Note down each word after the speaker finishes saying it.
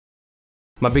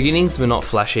My beginnings were not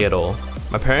flashy at all.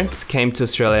 My parents came to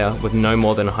Australia with no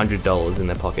more than $100 in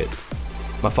their pockets.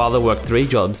 My father worked 3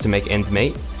 jobs to make ends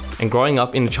meet, and growing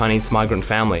up in a Chinese migrant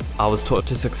family, I was taught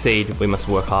to succeed, we must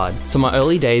work hard. So in my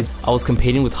early days, I was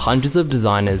competing with hundreds of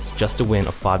designers just to win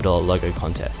a $5 logo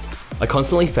contest. I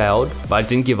constantly failed, but I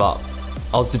didn't give up.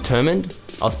 I was determined,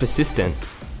 I was persistent,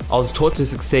 I was taught to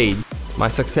succeed. My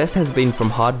success has been from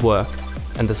hard work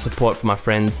and the support from my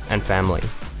friends and family.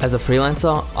 As a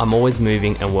freelancer, I'm always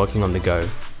moving and working on the go.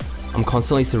 I'm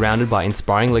constantly surrounded by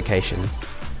inspiring locations.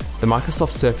 The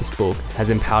Microsoft Surface Book has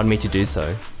empowered me to do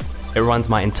so. It runs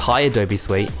my entire Adobe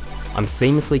suite, I'm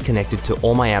seamlessly connected to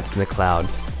all my apps in the cloud,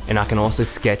 and I can also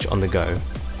sketch on the go.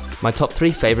 My top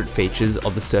 3 favourite features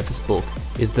of the Surface Book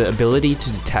is the ability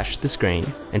to detach the screen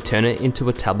and turn it into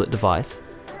a tablet device,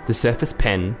 the Surface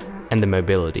Pen, and the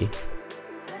mobility.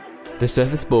 The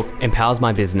Surface Book empowers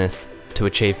my business to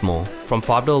achieve more, from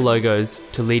 $5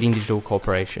 logos to leading digital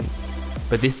corporations.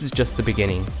 But this is just the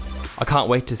beginning. I can't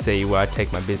wait to see where I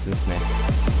take my business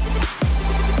next.